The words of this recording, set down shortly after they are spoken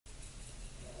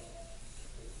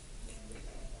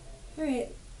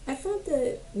Alright, I thought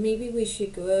that maybe we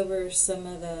should go over some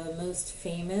of the most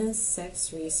famous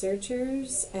sex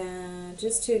researchers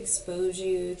just to expose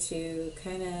you to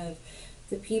kind of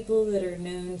the people that are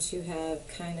known to have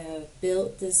kind of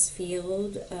built this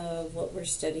field of what we're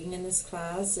studying in this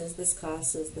class. This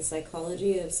class is the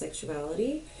psychology of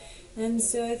sexuality. And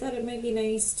so I thought it might be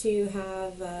nice to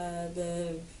have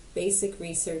the basic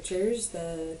researchers,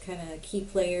 the kind of key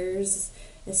players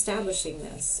establishing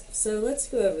this. So let's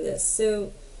go over this.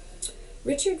 So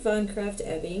Richard von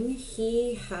Krafft-Ebing,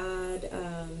 he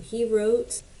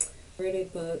wrote a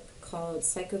book called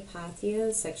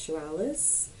Psychopathia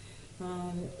Sexualis.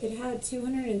 It had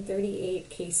 238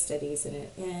 case studies in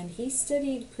it, and he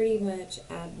studied pretty much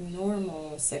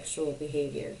abnormal sexual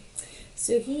behavior.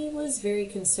 So he was very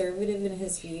conservative in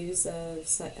his views of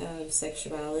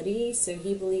sexuality. So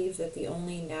he believed that the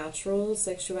only natural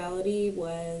sexuality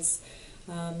was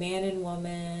man and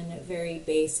woman, very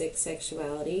basic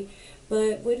sexuality.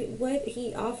 But what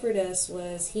he offered us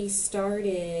was he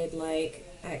started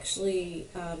actually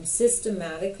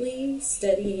systematically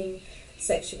studying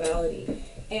sexuality.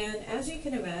 And as you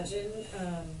can imagine,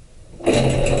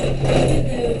 even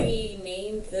though he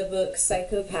named the book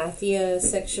Psychopathia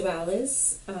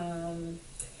Sexualis,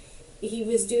 he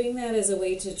was doing that as a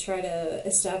way to try to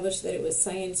establish that it was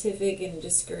scientific and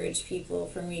discourage people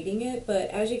from reading it.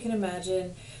 But as you can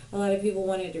imagine, a lot of people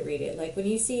wanted to read it. Like when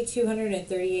you see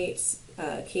 238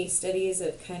 case studies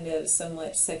of kind of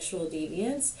somewhat sexual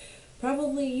deviance,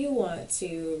 probably you want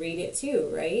to read it too,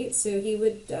 right? So he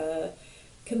would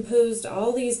composed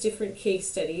all these different case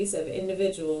studies of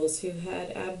individuals who had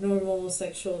abnormal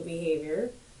sexual behavior,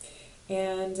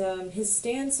 and his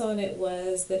stance on it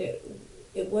was that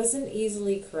it wasn't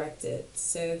easily corrected.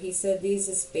 So he said these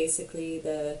is basically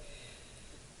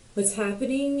what's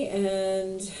happening,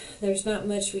 and there's not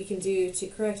much we can do to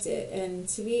correct it. And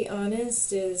to be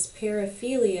honest,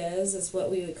 paraphilias is what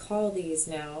we would call these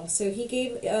now. So he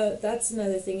gave, that's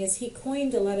another thing, is he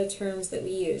coined a lot of terms that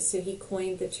we use. So he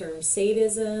coined the term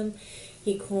sadism,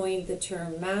 he coined the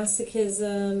term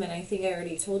masochism, and I think I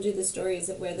already told you the stories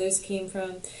of where those came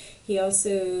from. He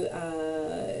also,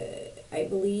 I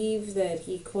believe that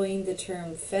he coined the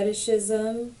term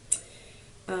fetishism.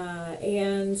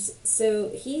 And so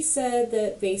he said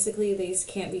that basically these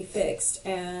can't be fixed,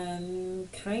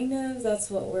 and kind of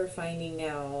that's what we're finding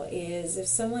now, is if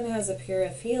someone has a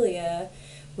paraphilia,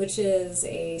 which is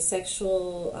a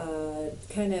sexual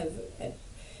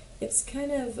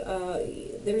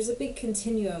there's a big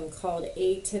continuum called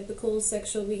atypical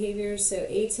sexual behavior. So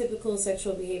atypical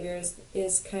sexual behavior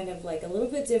is kind of like a little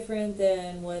bit different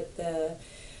than what the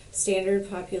standard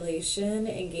population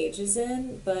engages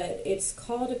in, but it's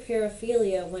called a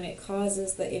paraphilia when it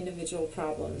causes the individual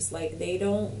problems. Like they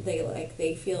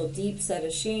feel deep set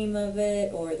of shame of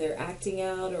it, or they're acting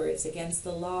out, or it's against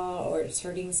the law, or it's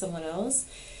hurting someone else.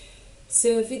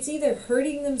 So if it's either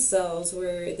hurting themselves,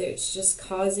 where it's just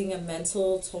causing a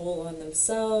mental toll on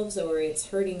themselves, or it's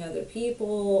hurting other people,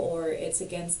 or it's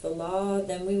against the law,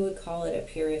 then we would call it a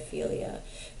paraphilia.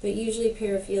 But usually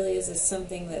paraphilias is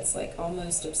something that's like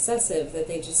almost obsessive, that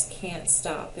they just can't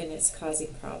stop, and it's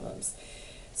causing problems.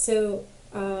 So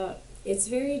it's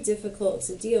very difficult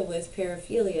to deal with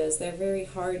paraphilias. They're very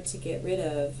hard to get rid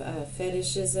of.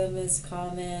 Fetishism is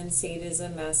common,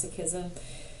 sadism, masochism.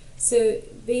 So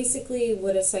basically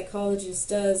what a psychologist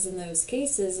does in those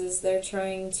cases is they're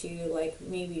trying to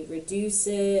maybe reduce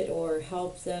it or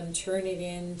help them turn it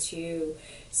into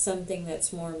something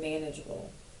that's more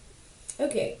manageable.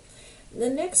 Okay,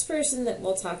 the next person that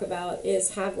we'll talk about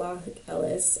is Havelock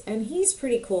Ellis, and he's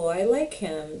pretty cool. I like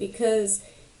him because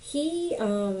he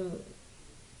had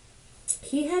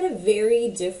a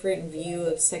very different view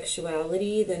of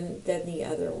sexuality than the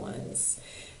other ones.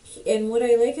 And what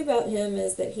I like about him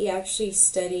is that he actually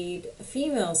studied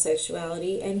female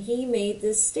sexuality, and he made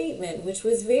this statement, which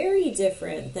was very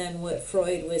different than what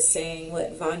Freud was saying,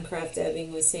 what von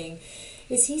Krafft-Ebing was saying,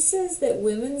 is he says that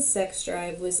women's sex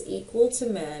drive was equal to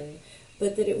men,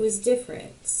 but that it was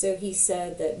different. So he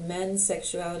said that men's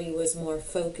sexuality was more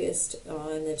focused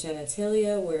on the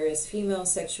genitalia, whereas female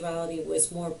sexuality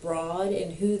was more broad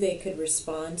in who they could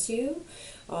respond to.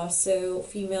 Also,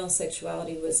 female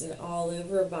sexuality was an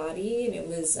all-over body, and it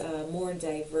was more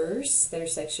diverse, their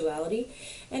sexuality.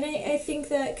 And I think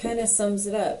that kind of sums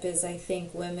it up, is I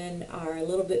think women are a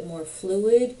little bit more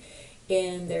fluid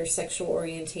in their sexual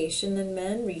orientation than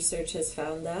men. Research has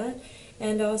found that.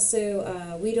 And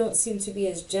also, we don't seem to be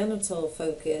as genital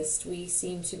focused. We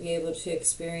seem to be able to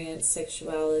experience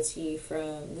sexuality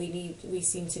from, we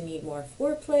seem to need more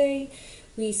foreplay.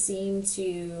 We seem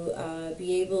to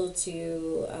be able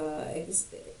to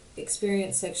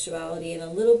experience sexuality in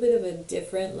a little bit of a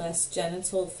different, less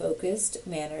genital focused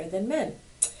manner than men.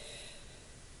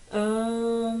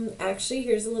 Actually,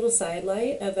 here's a little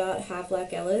sidelight about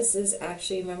Havelock Ellis. Is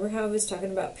actually, remember how I was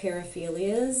talking about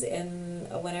paraphilias and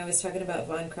when I was talking about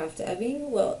von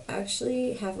Krafft-Ebing? Well,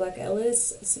 actually, Havelock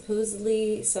Ellis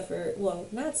supposedly suffered, well,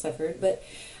 not suffered, but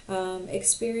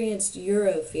experienced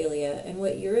urophilia. And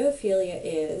what urophilia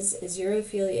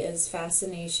is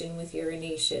fascination with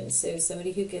urination. So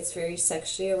somebody who gets very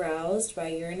sexually aroused by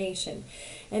urination.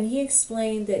 And he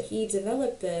explained that he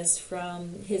developed this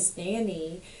from his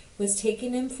nanny was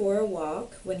taking him for a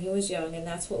walk when he was young, and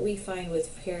that's what we find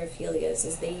with paraphilias,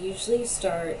 is they usually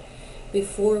start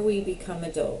before we become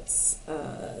adults.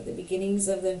 The beginnings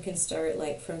of them can start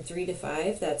like from 3 to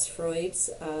 5. That's Freud's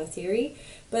theory.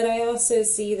 But I also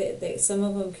see that some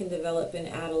of them can develop in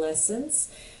adolescence.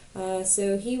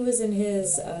 So he was in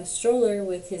his stroller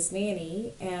with his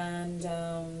nanny, and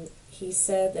he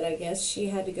said that I guess she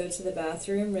had to go to the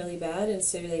bathroom really bad, and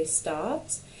so they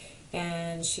stopped.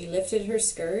 And she lifted her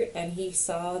skirt, and he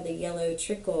saw the yellow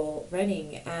trickle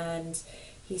running, and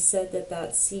he said that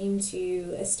that seemed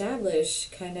to establish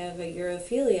kind of a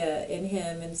urophilia in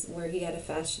him, and where he had a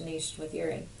fascination with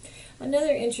urine.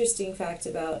 Another interesting fact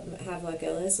about Havelock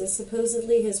Ellis is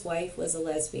supposedly his wife was a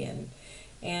lesbian,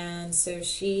 and so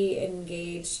she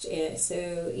engaged in,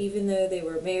 so even though they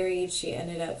were married, she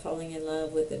ended up falling in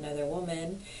love with another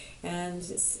woman. And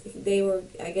they were,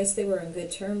 I guess they were on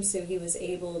good terms, so he was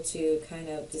able to kind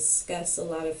of discuss a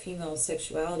lot of female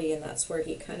sexuality, and that's where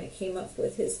he kind of came up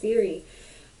with his theory.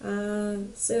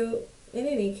 So in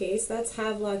any case, that's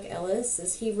Havelock Ellis.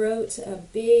 As he wrote a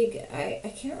big,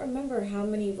 I can't remember how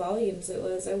many volumes it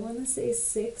was. I want to say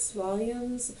 6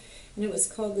 volumes, and it was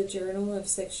called The Journal of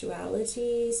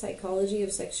Sexuality, Psychology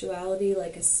of Sexuality,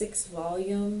 like a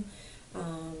 6-volume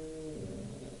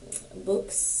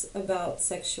books about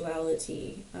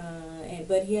sexuality,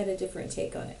 but he had a different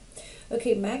take on it.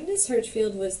 Okay, Magnus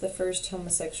Hirschfeld was the first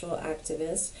homosexual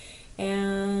activist,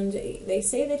 and they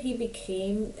say that he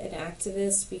became an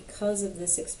activist because of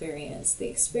this experience. The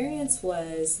experience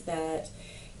was that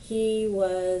he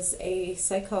was a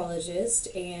psychologist,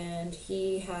 and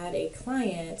he had a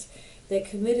client that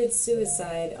committed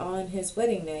suicide on his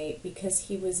wedding night because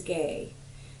he was gay.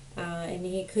 And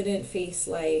he couldn't face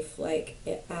life like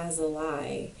as a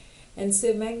lie. And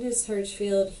so Magnus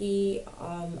Hirschfeld, he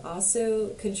also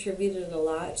contributed a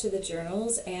lot to the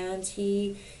journals, and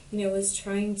he, was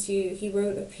trying to, he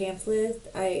wrote a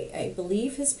pamphlet, I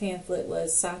believe his pamphlet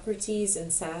was Socrates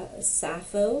and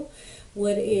Sappho,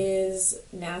 what is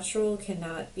natural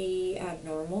cannot be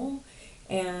abnormal.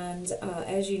 And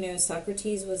as you know,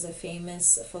 Socrates was a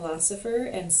famous philosopher,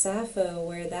 and Sappho,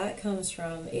 where that comes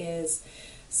from, is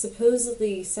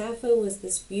supposedly Sappho was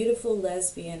this beautiful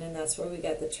lesbian, and that's where we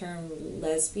got the term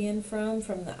lesbian from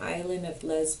the island of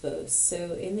Lesbos.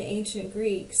 So in the ancient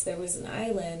Greeks, there was an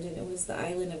island, and it was the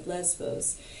island of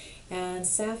Lesbos. And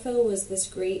Sappho was this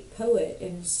great poet,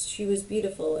 and she was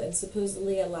beautiful, and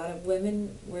supposedly a lot of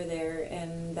women were there,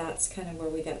 and that's kind of where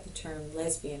we got the term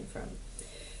lesbian from.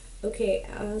 Okay,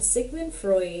 Sigmund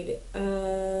Freud.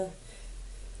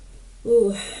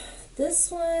 This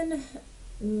one,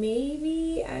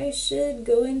 maybe I should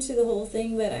go into the whole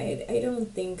thing, but I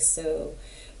don't think so.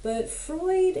 But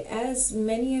Freud, as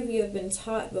many of you have been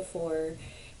taught before,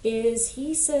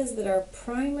 he says that our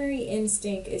primary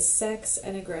instinct is sex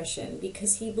and aggression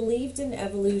because he believed in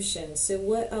evolution. So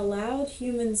what allowed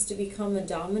humans to become a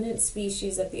dominant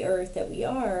species of the earth that we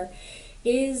are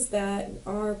is that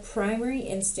our primary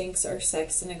instincts are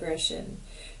sex and aggression.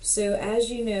 So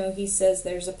as you know, he says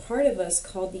there's a part of us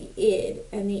called the id,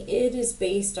 and the id is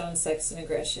based on sex and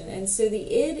aggression. And so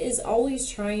the id is always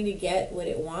trying to get what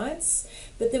it wants,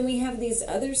 but then we have these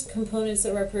other components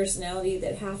of our personality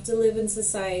that have to live in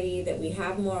society, that we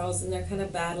have morals, and they're kind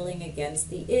of battling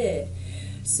against the id.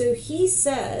 So he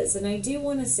says, and I do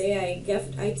want to say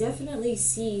I definitely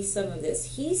see some of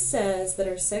this. He says that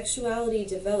our sexuality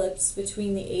develops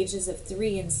between the ages of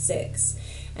 3 and 6.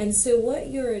 And so what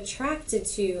you're attracted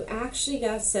to actually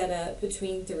got set up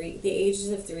between the ages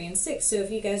of 3 and 6. So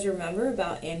if you guys remember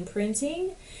about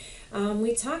imprinting,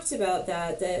 we talked about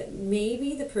that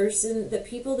maybe the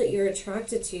people that you're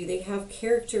attracted to, they have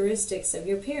characteristics of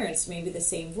your parents. Maybe the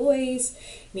same voice,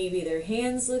 maybe their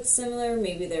hands look similar,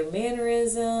 maybe their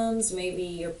mannerisms, maybe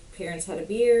your parents had a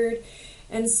beard.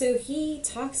 And so he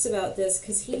talks about this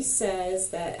because he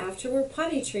says that after we're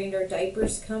potty trained, our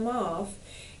diapers come off.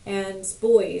 And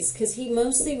boys, because he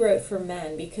mostly wrote for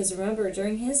men, because remember,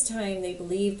 during his time, they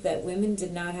believed that women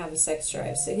did not have a sex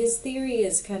drive. So his theory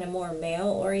is kind of more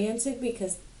male-oriented,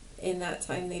 because in that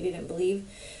time they didn't believe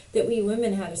that we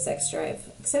women had a sex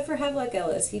drive, except for Havelock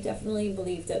Ellis. He definitely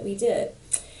believed that we did.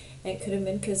 And it could have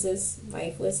been because his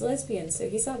wife was lesbian, so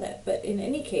he saw that. But in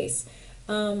any case,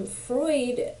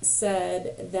 Freud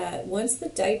said that once the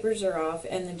diapers are off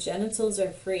and the genitals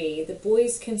are free, the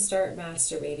boys can start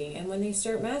masturbating. And when they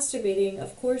start masturbating,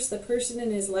 of course, the person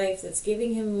in his life that's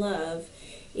giving him love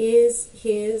is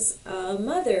his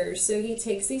mother. So he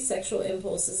takes these sexual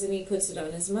impulses and he puts it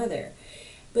on his mother.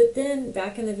 But then,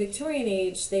 back in the Victorian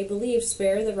age, they believed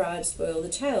spare the rod, spoil the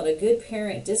child. A good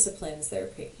parent disciplines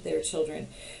their children.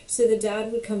 So the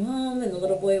dad would come home, and the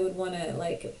little boy would want to,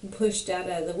 like, push dad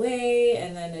out of the way,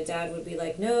 and then the dad would be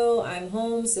like, no, I'm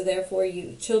home, so therefore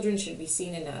you children should be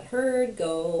seen and not heard.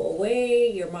 Go away.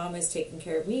 Your mom is taking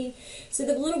care of me. So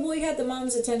the little boy had the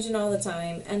mom's attention all the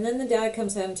time, and then the dad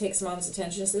comes home, takes mom's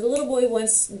attention, so the little boy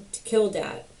wants to kill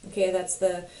dad. Okay, that's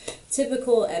the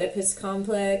typical Oedipus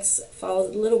complex.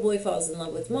 Little boy falls in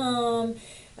love with mom,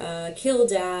 kill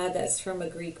dad. That's from a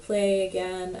Greek play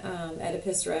again.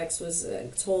 Oedipus Rex was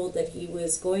told that he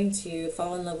was going to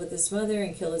fall in love with his mother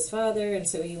and kill his father, and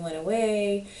so he went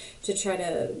away to try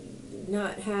to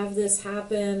not have this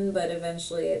happen, but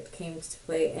eventually it came to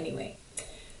play anyway.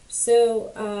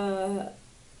 So,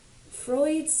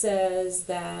 Freud says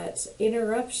that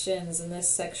interruptions in this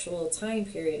sexual time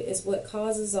period is what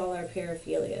causes all our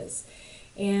paraphilias.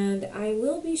 And I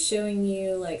will be showing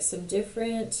you like some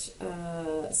different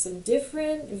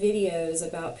videos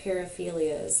about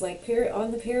paraphilias. Like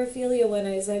on the paraphilia one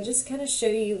is I just kind of show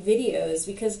you videos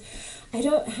because I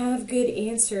don't have good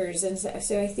answers, and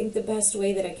so I think the best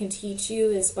way that I can teach you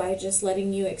is by just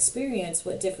letting you experience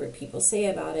what different people say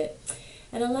about it.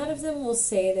 And a lot of them will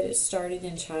say that it started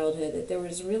in childhood, that there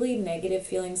was really negative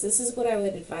feelings. This is what I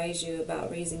would advise you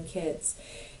about raising kids,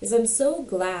 is I'm so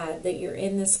glad that you're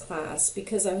in this class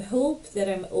because I hope that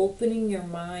I'm opening your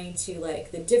mind to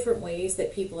like the different ways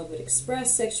that people would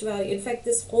express sexuality. In fact,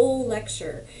 this whole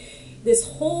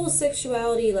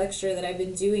sexuality lecture that I've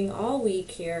been doing all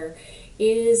week here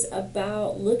is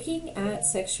about looking at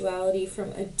sexuality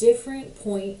from a different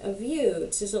point of view,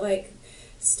 to like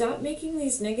stop making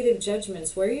these negative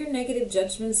judgments. Where are your negative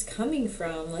judgments coming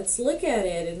from? Let's look at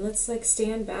it and let's like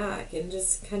stand back and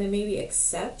just kind of maybe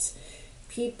accept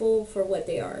people for what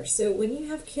they are. So when you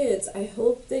have kids, I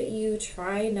hope that you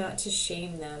try not to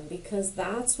shame them, because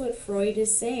that's what Freud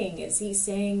is saying. Is he's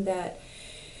saying that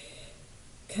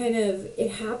kind of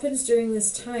it happens during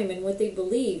this time, and what they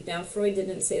believe, now Freud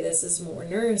didn't say this, is more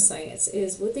neuroscience,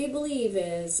 is what they believe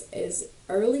is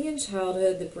early in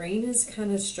childhood the brain is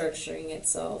kind of structuring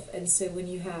itself, and so when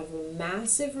you have a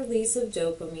massive release of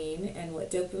dopamine, and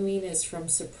what dopamine is from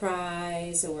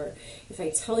surprise, or if I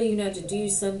tell you not to do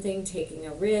something, taking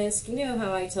a risk, you know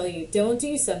how I tell you don't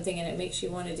do something and it makes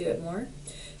you want to do it more.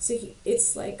 So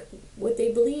it's like, what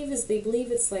they believe is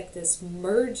it's like this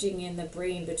merging in the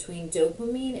brain between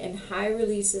dopamine and high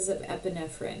releases of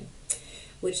epinephrine,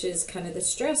 which is kind of the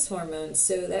stress hormone.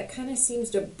 So that kind of seems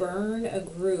to burn a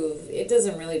groove. It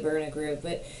doesn't really burn a groove,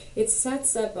 but it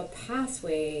sets up a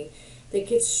pathway that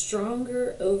gets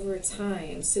stronger over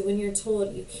time. So when you're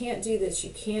told you can't do this, you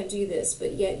can't do this,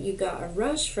 but yet you got a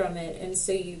rush from it, and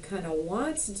so you kind of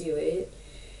want to do it,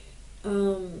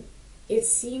 it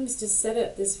seems to set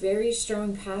up this very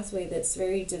strong pathway that's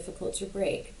very difficult to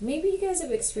break. Maybe you guys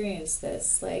have experienced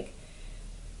this. Like,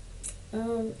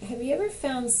 have you ever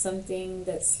found something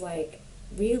that's like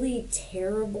really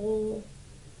terrible,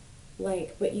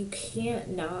 like, but you can't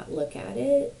not look at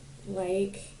it?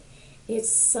 Like, it's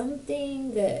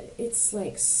something that it's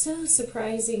like so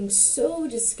surprising, so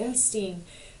disgusting,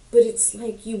 but it's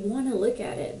like you want to look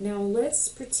at it. Now let's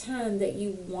pretend that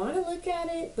you want to look at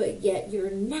it, but yet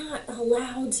you're not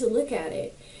allowed to look at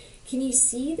it. Can you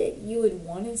see that you would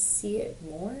want to see it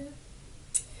more?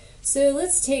 So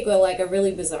let's take like a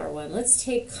really bizarre one. Let's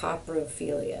take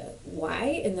coprophilia. Why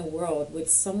in the world would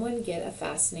someone get a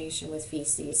fascination with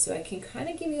feces? So I can kind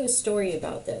of give you a story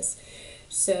about this.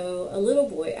 So a little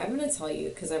boy, I'm going to tell you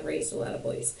because I've raised a lot of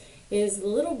boys, is the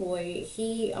little boy,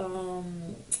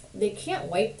 they can't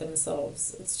wipe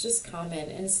themselves. It's just common.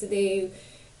 And so they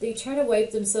try to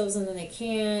wipe themselves and then they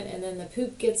can't, and then the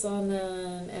poop gets on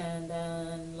them, and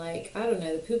then, like, I don't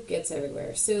know, the poop gets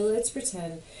everywhere. So let's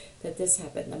pretend that this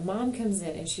happened. The mom comes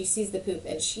in and she sees the poop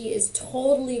and she is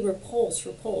totally repulsed.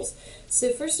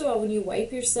 So first of all, when you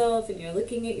wipe yourself and you're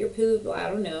looking at your poop, well, I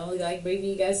don't know, like maybe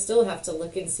you guys still have to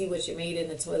look and see what you made in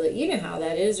the toilet. You know how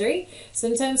that is, right?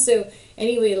 Sometimes. So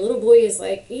anyway, the little boy is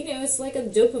like, you know, it's like a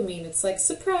dopamine. It's like,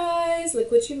 surprise,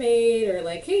 look what you made, or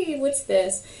like, hey, what's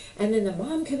this? And then the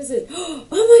mom comes in, oh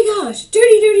my gosh,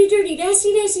 dirty,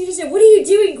 nasty, what are you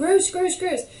doing? Gross.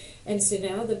 And so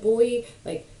now the boy,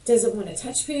 like, doesn't want to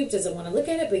touch poop, doesn't want to look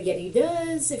at it, but yet he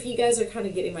does. If you guys are kind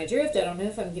of getting my drift, I don't know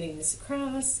if I'm getting this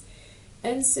across.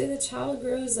 And so the child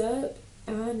grows up,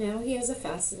 now he has a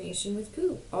fascination with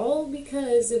poop. All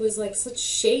because it was like such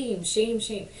shame, shame,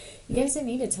 shame. You guys, I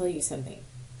need to tell you something.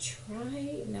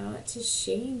 Try not to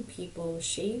shame people.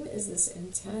 Shame is this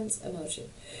intense emotion.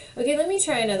 Okay, let me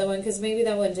try another one, because maybe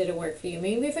that one didn't work for you.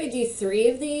 Maybe if I do 3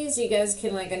 of these, you guys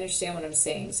can like understand what I'm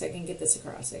saying, so I can get this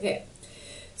across. Okay.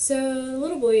 So the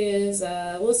little boy is,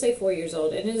 we'll say 4 years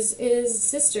old, and his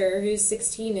sister, who's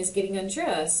 16, is getting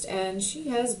undressed, and she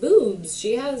has boobs.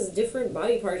 She has different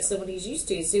body parts than what he's used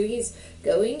to. So he's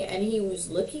going, and he was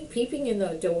looking, peeping in the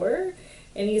door,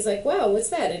 and he's like, wow, what's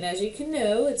that? And as you can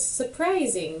know, it's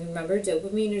surprising. Remember,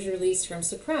 dopamine is released from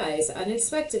surprise,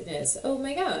 unexpectedness. Oh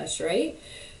my gosh, right?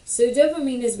 So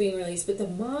dopamine is being released, but the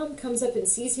mom comes up and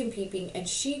sees him peeping, and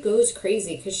she goes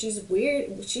crazy because she's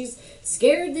weird. She's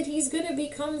scared that he's going to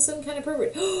become some kind of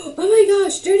pervert. Oh my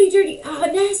gosh, dirty, dirty,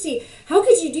 nasty. How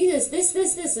could you do this?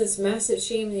 This massive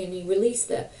shame. And you release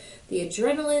the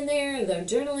adrenaline there, the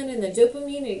adrenaline and the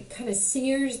dopamine. It kind of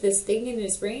sears this thing in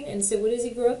his brain. And so what does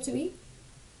he grow up to be?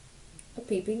 A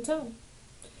peeping Tom.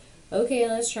 Okay,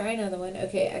 let's try another one.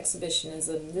 Okay,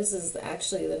 exhibitionism. This is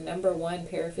actually the #1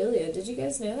 paraphilia. Did you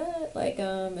guys know that? Like,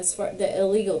 as far the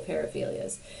illegal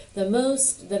paraphilias, the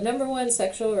 #1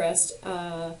 sexual arrest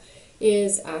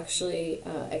is actually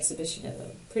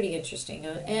exhibitionism. Pretty interesting.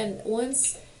 And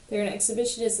once they're an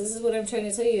exhibitionist, this is what I'm trying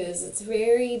to tell you, is it's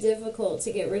very difficult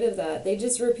to get rid of that. They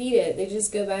just repeat it. They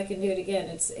just go back and do it again.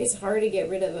 It's hard to get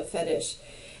rid of a fetish.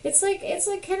 It's like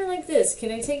kind of like this. Can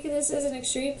I take this as an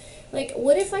extreme? Like,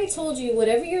 what if I told you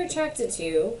whatever you're attracted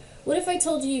to, what if I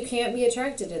told you can't be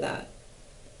attracted to that?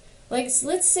 Like, so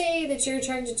let's say that you're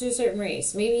attracted to a certain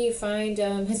race. Maybe you find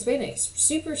Hispanics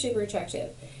super, super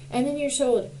attractive. And then you're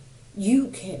told you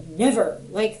can never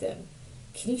like them.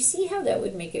 Can you see how that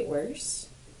would make it worse?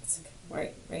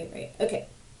 Right. Okay.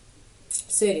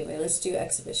 So anyway, let's do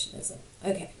exhibitionism.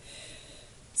 Okay.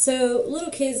 So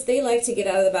little kids, they like to get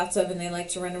out of the bathtub and they like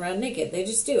to run around naked. They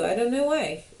just do. I don't know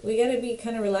why. We got to be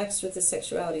kind of relaxed with the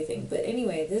sexuality thing. But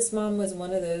anyway, this mom was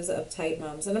one of those uptight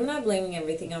moms. And I'm not blaming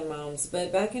everything on moms,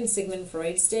 but back in Sigmund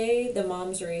Freud's day, the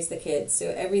moms raised the kids.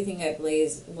 So everything got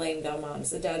blamed on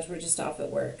moms. The dads were just off at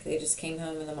work. They just came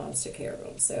home and the moms took care of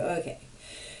them. So, okay.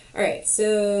 All right,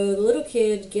 so the little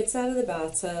kid gets out of the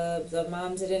bathtub. The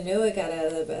mom didn't know it got out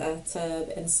of the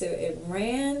bathtub, and so it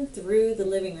ran through the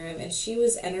living room, and she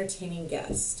was entertaining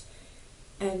guests.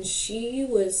 And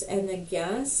the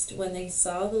guest, when they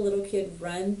saw the little kid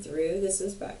run through, this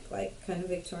was back like kind of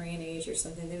Victorian age or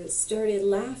something, they started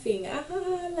laughing.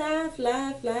 Laugh,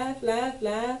 laugh, laugh, laugh,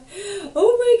 laugh.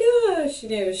 Oh my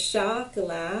gosh, shock,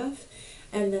 laugh.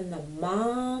 And then the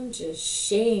mom just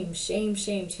shame,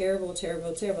 terrible,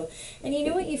 terrible, terrible. And you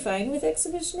know what you find with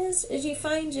exhibitionists? Is you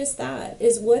find just that,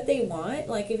 is what they want.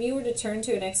 Like if you were to turn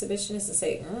to an exhibitionist and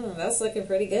say, that's looking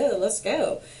pretty good, let's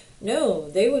go. No,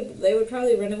 they would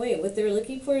probably run away. What they're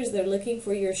looking for is they're looking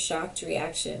for your shocked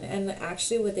reaction. And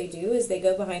actually what they do is they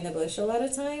go behind the bush a lot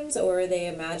of times, or they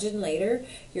imagine later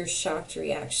your shocked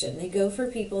reaction. They go for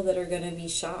people that are going to be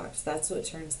shocked. That's what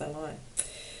turns them on.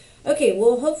 Okay,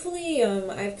 well, hopefully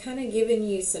I've kind of given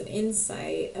you some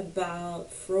insight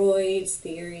about Freud's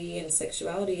theory and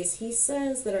sexuality, as he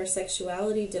says that our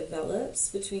sexuality develops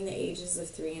between the ages of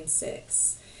 3 and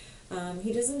 6.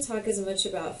 He doesn't talk as much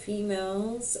about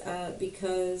females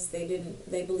because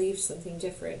they believe something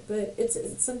different, but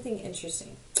it's something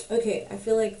interesting. Okay, I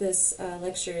feel like this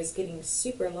lecture is getting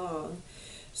super long.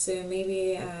 So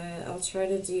maybe I'll try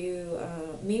to do,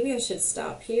 maybe I should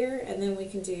stop here and then we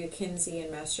can do Kinsey and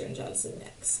Master and Johnson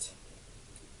next.